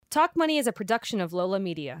Talk Money is a production of Lola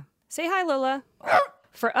Media. Say hi, Lola.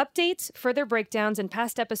 For updates, further breakdowns, and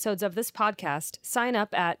past episodes of this podcast, sign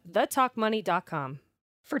up at thetalkmoney.com.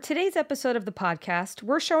 For today's episode of the podcast,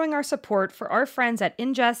 we're showing our support for our friends at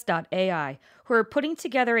Ingest.AI, who are putting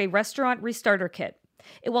together a restaurant restarter kit.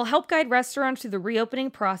 It will help guide restaurants through the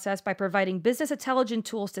reopening process by providing business intelligence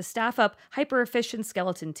tools to staff up hyper-efficient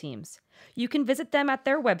skeleton teams. You can visit them at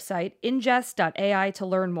their website, Ingest.AI, to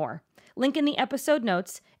learn more. Link in the episode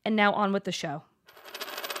notes, and now on with the show.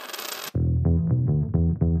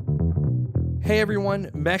 Hey everyone,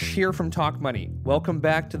 Mesh here from Talk Money. Welcome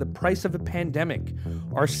back to The Price of a Pandemic,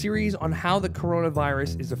 our series on how the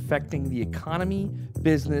coronavirus is affecting the economy,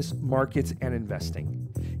 business, markets, and investing.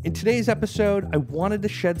 In today's episode, I wanted to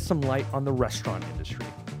shed some light on the restaurant industry.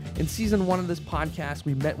 In season 1 of this podcast,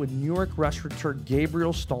 we met with New York restaurateur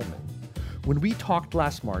Gabriel Stulman. When we talked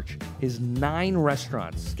last March, his 9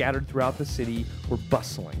 restaurants scattered throughout the city were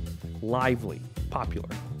bustling, lively, popular.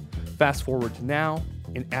 Fast forward to now,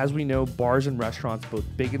 and as we know, bars and restaurants, both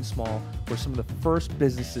big and small, were some of the first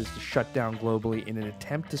businesses to shut down globally in an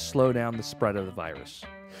attempt to slow down the spread of the virus.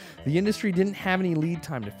 The industry didn't have any lead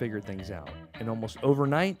time to figure things out, and almost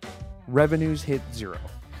overnight, revenues hit zero.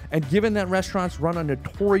 And given that restaurants run on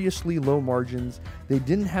notoriously low margins, they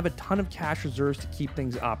didn't have a ton of cash reserves to keep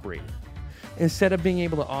things operating. Instead of being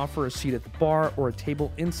able to offer a seat at the bar or a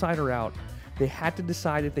table inside or out, they had to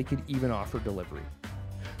decide if they could even offer delivery.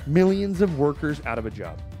 Millions of workers out of a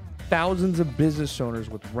job, thousands of business owners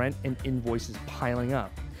with rent and invoices piling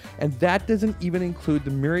up, and that doesn't even include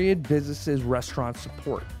the myriad businesses restaurants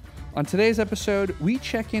support. On today's episode, we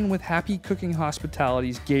check in with Happy Cooking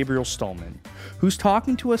Hospitality's Gabriel Stulman, who's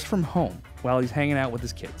talking to us from home while he's hanging out with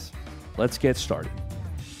his kids. Let's get started.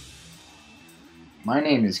 My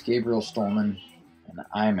name is Gabriel Stulman, and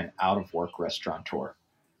I'm an out-of-work restaurateur.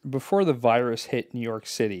 Before the virus hit New York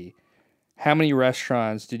City, how many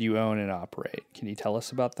restaurants did you own and operate? Can you tell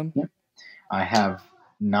us about them? Yeah. I have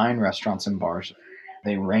 9 restaurants and bars.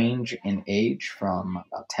 They range in age from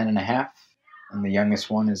about 10 and a half, and the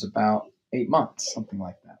youngest one is about 8 months, something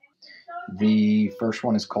like that. The first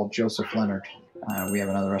one is called Joseph Leonard. We have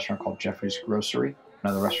another restaurant called Jeffrey's Grocery,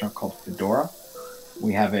 another restaurant called Fedora.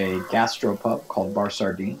 We have a gastropub called Bar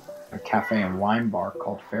Sardine, a cafe and wine bar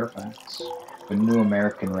called Fairfax, a new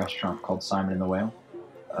American restaurant called Simon and the Whale,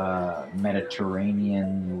 a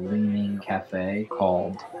Mediterranean-leaning cafe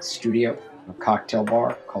called Studio, a cocktail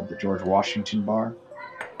bar called the George Washington Bar,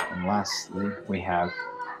 and lastly, we have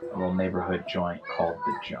a little neighborhood joint called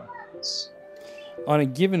the Jones. On a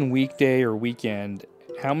given weekday or weekend,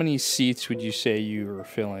 how many seats would you say you were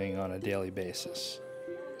filling on a daily basis?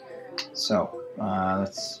 So,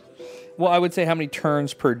 Well, I would say how many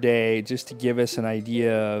turns per day, just to give us an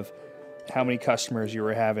idea of how many customers you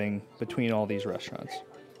were having between all these restaurants.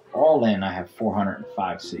 All in, I have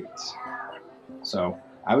 405 seats. So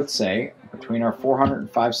I would say between our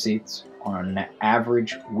 405 seats on an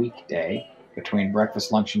average weekday, between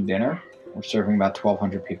breakfast, lunch, and dinner, we're serving about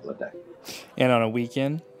 1,200 people a day. And on a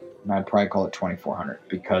weekend? And I'd probably call it 2,400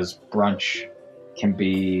 because brunch can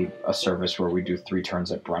be a service where we do 3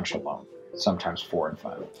 turns at brunch alone, sometimes 4 and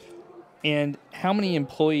 5. And how many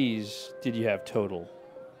employees did you have total?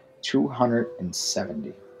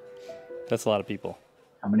 270. That's a lot of people.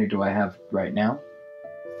 How many do I have right now?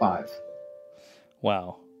 5.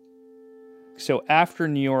 Wow. So after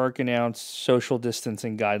New York announced social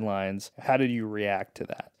distancing guidelines, how did you react to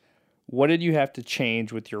that? What did you have to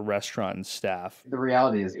change with your restaurant and staff? The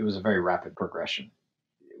reality is it was a very rapid progression.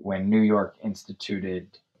 When New York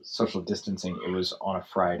instituted social distancing, it was on a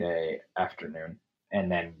Friday afternoon,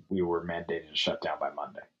 and then we were mandated to shut down by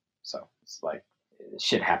Monday. So it's like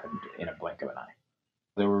shit happened in a blink of an eye.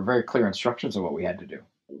 There were very clear instructions on what we had to do.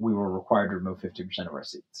 We were required to remove 50% of our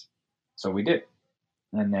seats. So we did.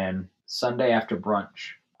 And then Sunday after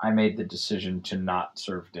brunch, I made the decision to not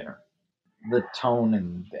serve dinner. The tone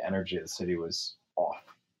and the energy of the city was off.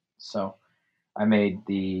 So I made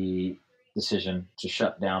the decision to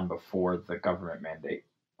shut down before the government mandate.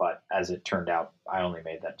 But as it turned out, I only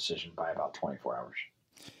made that decision by about 24 hours.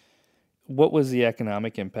 What was the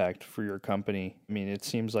economic impact for your company? I mean, it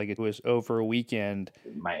seems like it was over a weekend.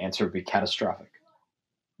 My answer would be catastrophic.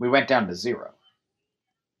 We went down to 0.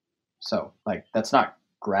 So, that's not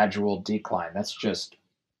gradual decline. That's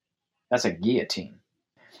a guillotine.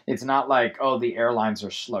 It's not like, oh, the airlines are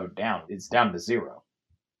slowed down. It's down to 0.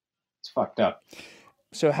 It's fucked up.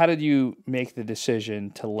 So how did you make the decision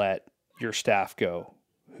to let your staff go?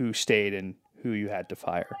 Who stayed and who you had to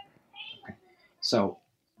fire? Okay. So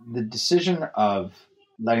the decision of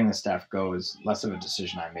letting the staff go is less of a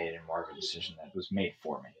decision I made and more of a decision that was made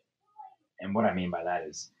for me. And what I mean by that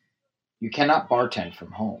is You cannot bartend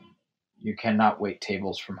from home. You cannot wait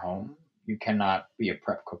tables from home. You cannot be a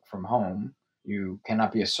prep cook from home. You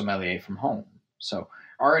cannot be a sommelier from home. So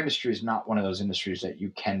our industry is not one of those industries that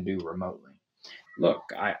you can do remotely. Look,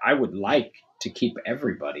 I would like to keep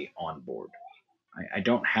everybody on board. I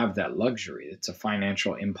don't have that luxury. It's a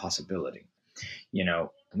financial impossibility.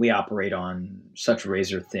 We operate on such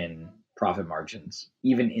razor thin profit margins,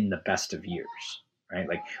 even in the best of years, right?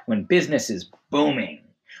 Like when business is booming,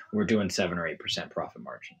 we're doing 7 or 8% profit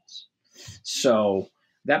margins. So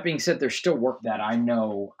that being said, there's still work that I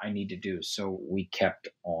know I need to do. So we kept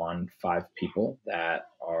on 5 people that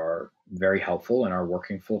are very helpful and are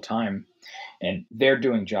working full time, and they're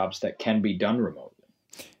doing jobs that can be done remotely.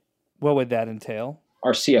 What would that entail?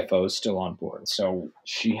 Our CFO is still on board. So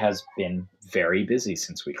she has been very busy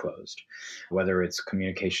since we closed, whether it's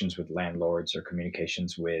communications with landlords or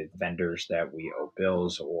communications with vendors that we owe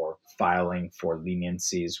bills, or filing for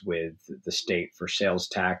leniencies with the state for sales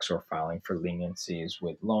tax, or filing for leniencies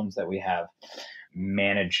with loans that we have,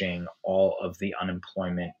 managing all of the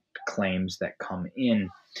unemployment claims that come in,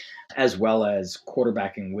 as well as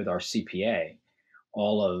quarterbacking with our CPA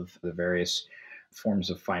all of the various forms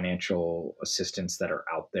of financial assistance that are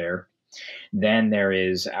out there. Then there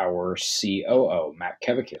is our COO, Matt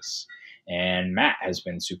Kevakis. And Matt has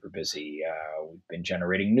been super busy. We've been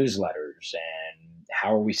generating newsletters. And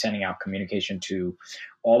how are we sending out communication to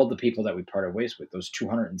all of the people that we parted ways with, those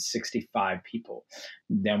 265 people?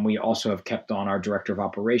 Then we also have kept on our director of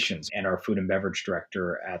operations and our food and beverage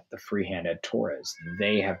director at the Freehand, Ed Torres.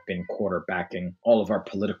 They have been quarterbacking all of our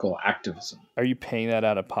political activism. Are you paying that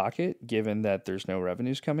out of pocket, given that there's no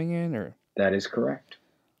revenues coming in? Or That is correct.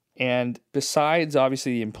 And besides,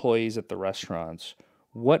 obviously, the employees at the restaurants,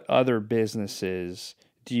 what other businesses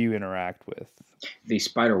do you interact with? The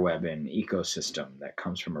spiderweb and ecosystem that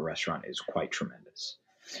comes from a restaurant is quite tremendous.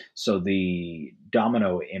 So the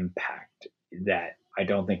domino impact that I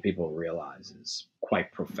don't think people realize is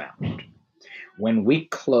quite profound. When we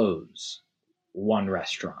close one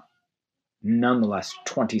restaurant, nonetheless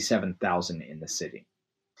 27,000 in the city.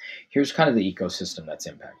 Here's kind of the ecosystem that's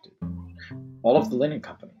impacted. All of the linen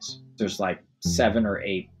companies. There's like 7 or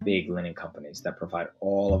 8 big linen companies that provide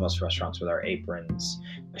all of us restaurants with our aprons,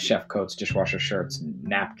 chef coats, dishwasher shirts,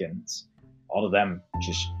 napkins. All of them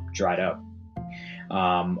just dried up.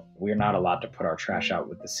 We're not allowed to put our trash out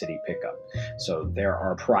with the city pickup. So there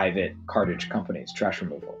are private cartage companies, trash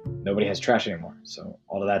removal. Nobody has trash anymore. So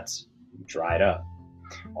all of that's dried up.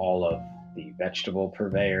 All of the vegetable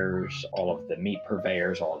purveyors, all of the meat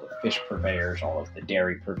purveyors, all of the fish purveyors, all of the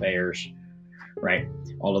dairy purveyors, right?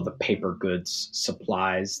 All of the paper goods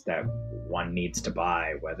supplies that one needs to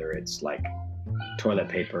buy, whether it's like toilet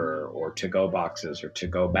paper or to-go boxes or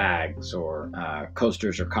to-go bags or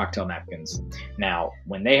coasters or cocktail napkins. Now,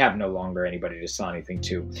 when they have no longer anybody to sell anything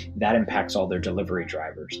to, that impacts all their delivery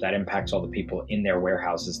drivers. That impacts all the people in their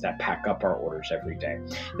warehouses that pack up our orders every day.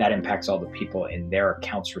 That impacts all the people in their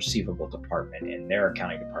accounts receivable department, in their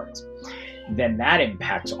accounting departments. Then that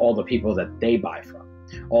impacts all the people that they buy from,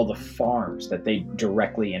 all the farms that they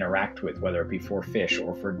directly interact with, whether it be for fish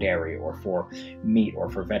or for dairy or for meat or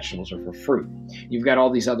for vegetables or for fruit. You've got all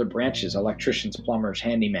these other branches, electricians, plumbers,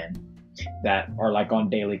 handymen, that are like on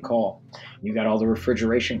daily call. You've got all the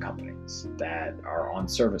refrigeration companies that are on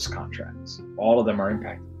service contracts. All of them are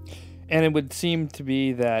impacted. And it would seem to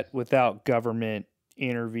be that without government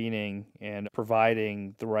intervening and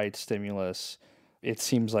providing the right stimulus, it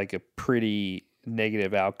seems like a pretty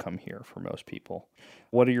negative outcome here for most people.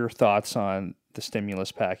 What are your thoughts on the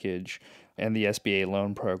stimulus package and the SBA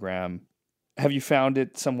loan program? Have you found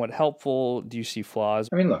it somewhat helpful? Do you see flaws?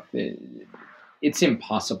 I mean, look, it's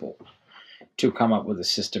impossible to come up with a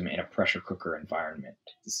system in a pressure cooker environment.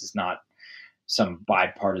 This is not some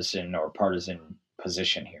bipartisan or partisan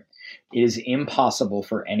position here. It is impossible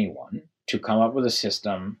for anyone to come up with a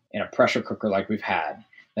system in a pressure cooker like we've had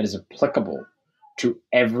that is applicable to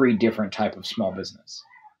every different type of small business.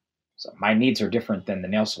 So my needs are different than the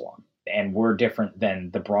nail salon, and we're different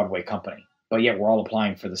than the Broadway company, but yet we're all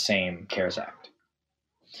applying for the same CARES Act.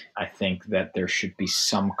 I think that there should be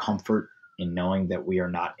some comfort in knowing that we are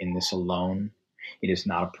not in this alone. It is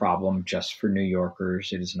not a problem just for New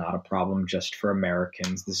Yorkers. It is not a problem just for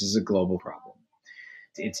Americans. This is a global problem.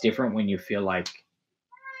 It's different when you feel like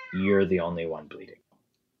you're the only one bleeding.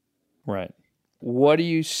 Right. What do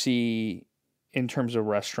you see in terms of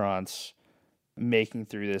restaurants making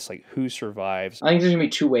through this? Like, who survives? I think there's going to be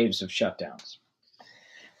 2 waves of shutdowns.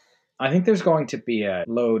 I think there's going to be a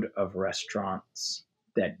load of restaurants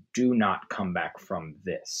that do not come back from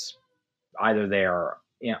this. Either they are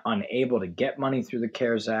unable to get money through the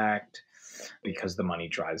CARES Act, because the money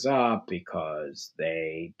dries up, because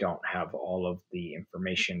they don't have all of the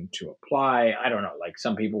information to apply. I don't know, like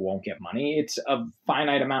some people won't get money. It's a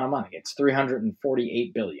finite amount of money. It's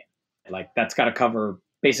 $348 billion. Like that's got to cover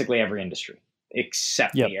basically every industry,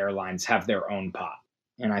 except the airlines have their own pot.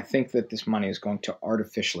 And I think that this money is going to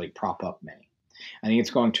artificially prop up many. I think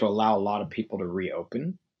it's going to allow a lot of people to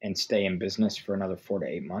reopen and stay in business for another 4 to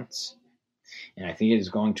 8 months. And I think it is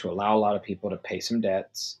going to allow a lot of people to pay some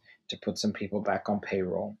debts, to put some people back on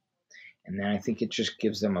payroll. And then I think it just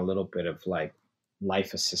gives them a little bit of like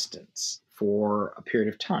life assistance for a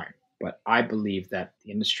period of time. But I believe that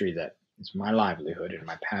the industry that is my livelihood and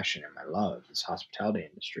my passion and my love, this hospitality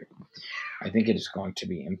industry, I think it is going to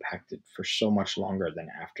be impacted for so much longer than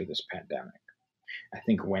after this pandemic. I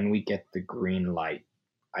think when we get the green light,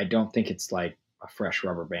 I don't think it's like a fresh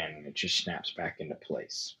rubber band and it just snaps back into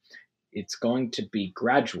place. It's going to be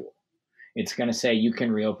gradual. It's going to say you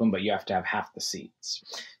can reopen, but you have to have half the seats.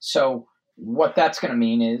 So what that's going to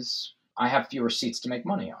mean is I have fewer seats to make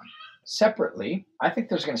money on. Separately, I think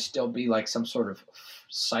there's going to still be like some sort of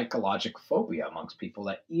psychological phobia amongst people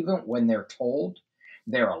that even when they're told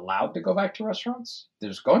they're allowed to go back to restaurants,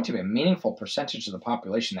 there's going to be a meaningful percentage of the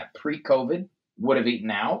population that pre-COVID would have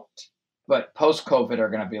eaten out, but post-COVID are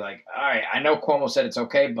going to be like, all right, I know Cuomo said it's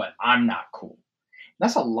okay, but I'm not cool.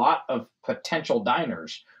 That's a lot of potential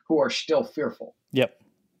diners who are still fearful. Yep.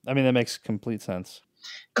 I mean, that makes complete sense.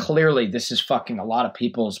 Clearly, this is fucking a lot of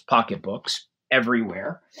people's pocketbooks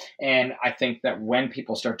everywhere. And I think that when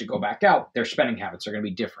people start to go back out, their spending habits are going to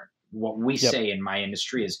be different. What we say in my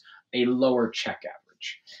industry is a lower check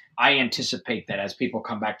average. I anticipate that as people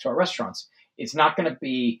come back to our restaurants, it's not going to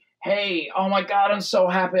be, hey, oh my God, I'm so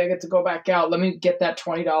happy I get to go back out. Let me get that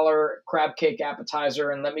 $20 crab cake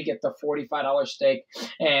appetizer and let me get the $45 steak.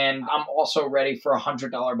 And I'm also ready for a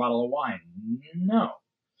 $100 bottle of wine. No,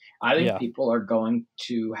 I think people are going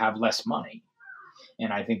to have less money.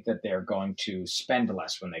 And I think that they're going to spend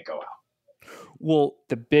less when they go out. Well,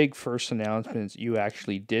 the big first announcements you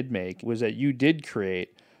actually did make was that you did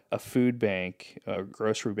create a food bank, a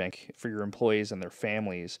grocery bank for your employees and their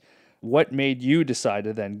families. What made you decide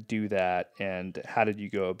to then do that, and how did you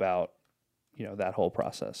go about, that whole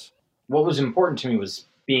process? What was important to me was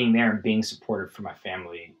being there and being supported for my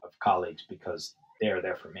family of colleagues because they're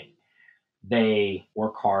there for me. They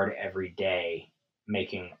work hard every day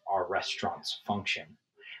making our restaurants function.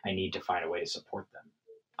 I need to find a way to support them.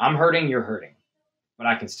 I'm hurting, you're hurting, but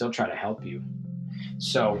I can still try to help you.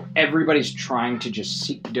 So everybody's trying to just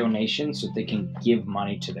seek donations so they can give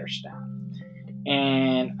money to their staff.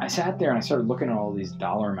 And I sat there and I started looking at all these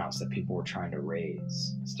dollar amounts that people were trying to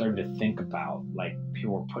raise. I started to think about, like,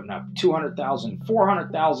 people were putting up $200,000,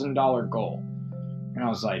 $400,000 goal. And I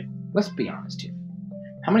was like, let's be honest here.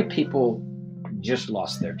 How many people just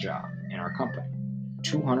lost their job in our company?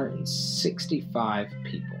 265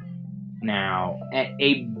 people. Now, at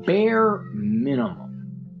a bare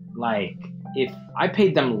minimum, like, if I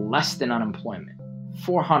paid them less than unemployment,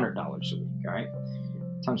 $400 a week, all right?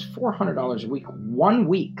 Times $400 a week, 1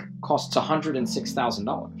 week costs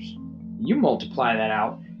 $106,000. You multiply that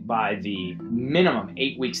out by the minimum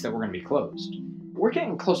 8 weeks that we're going to be closed. We're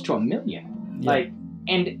getting close to $1 million. Yeah. Like,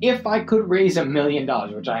 and if I could raise $1 million,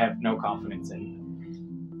 which I have no confidence in,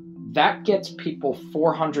 that gets people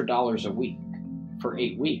 $400 a week for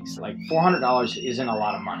 8 weeks. Like, $400 isn't a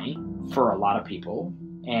lot of money for a lot of people,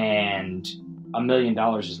 and $1 million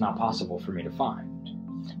is not possible for me to find.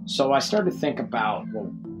 So I started to think about, well,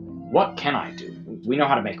 what can I do? We know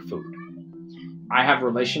how to make food. I have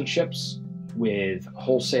relationships with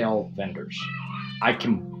wholesale vendors. I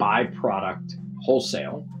can buy product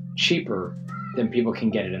wholesale cheaper than people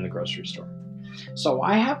can get it in the grocery store. So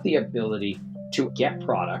I have the ability to get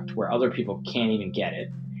product where other people can't even get it,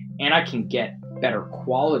 and I can get better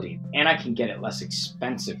quality, and I can get it less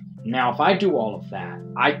expensive. Now, if I do all of that,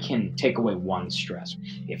 I can take away one stress.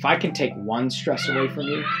 If I can take one stress away from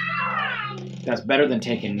you, that's better than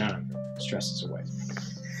taking none of your stresses away.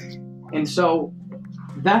 And so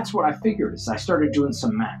that's what I figured is I started doing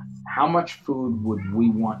some math. How much food would we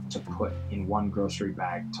want to put in one grocery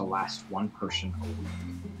bag to last one person a week?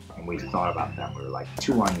 And we thought about that. We were like,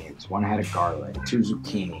 2 onions, 1 head of garlic, 2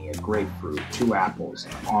 zucchini, a grapefruit, 2 apples,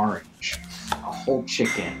 an orange, a whole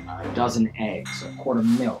chicken, a dozen eggs, a quart of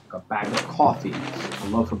milk, a bag of coffee, a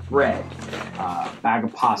loaf of bread, a bag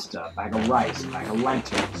of pasta, a bag of rice, a bag of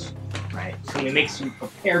lentils, right? Can we make some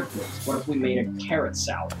prepared goods? What if we made a carrot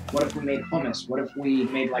salad? What if we made hummus? What if we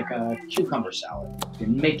made like a cucumber salad?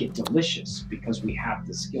 And make it delicious because we have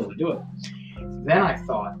the skill to do it. Then I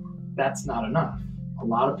thought, that's not enough. A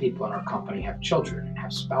lot of people in our company have children and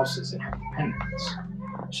have spouses and have dependents.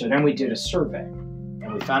 So then we did a survey,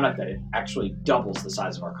 and we found out that it actually doubles the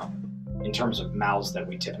size of our company in terms of mouths that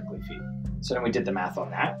we typically feed. So then we did the math on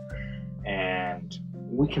that, and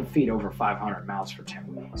we can feed over 500 mouths for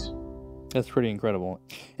 10 weeks. That's pretty incredible.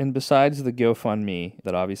 And besides the GoFundMe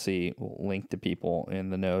that obviously will link to people in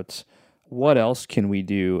the notes, what else can we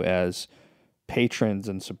do as patrons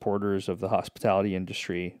and supporters of the hospitality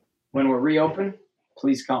industry? When we're reopened,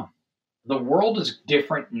 please come. The world is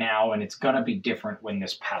different now, and it's going to be different when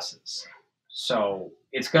this passes. So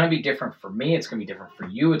it's going to be different for me. It's going to be different for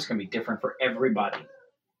you. It's going to be different for everybody.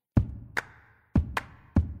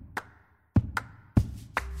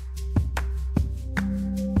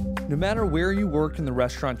 No matter where you work in the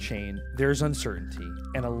restaurant chain, there's uncertainty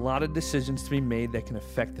and a lot of decisions to be made that can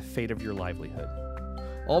affect the fate of your livelihood.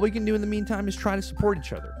 All we can do in the meantime is try to support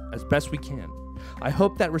each other as best we can. I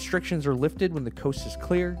hope that restrictions are lifted when the coast is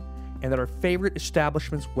clear and that our favorite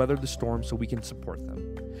establishments weather the storm so we can support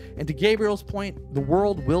them. And to Gabriel's point, the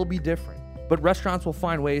world will be different, but restaurants will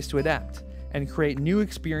find ways to adapt and create new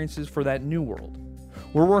experiences for that new world.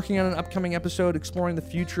 We're working on an upcoming episode exploring the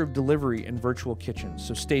future of delivery and virtual kitchens,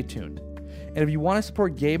 so stay tuned. And if you want to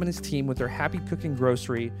support Gabe and his team with their Happy Cooking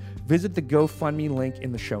Grocery, visit the GoFundMe link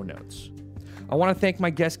in the show notes. I want to thank my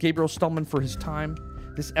guest Gabriel Stulman for his time.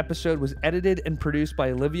 This episode was edited and produced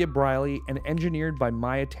by Olivia Briley and engineered by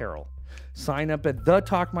Maya Terrell. Sign up at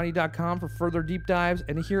thetalkmoney.com for further deep dives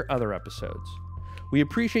and to hear other episodes. We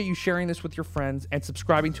appreciate you sharing this with your friends and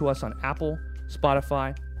subscribing to us on Apple,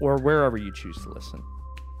 Spotify, or wherever you choose to listen.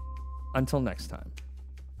 Until next time.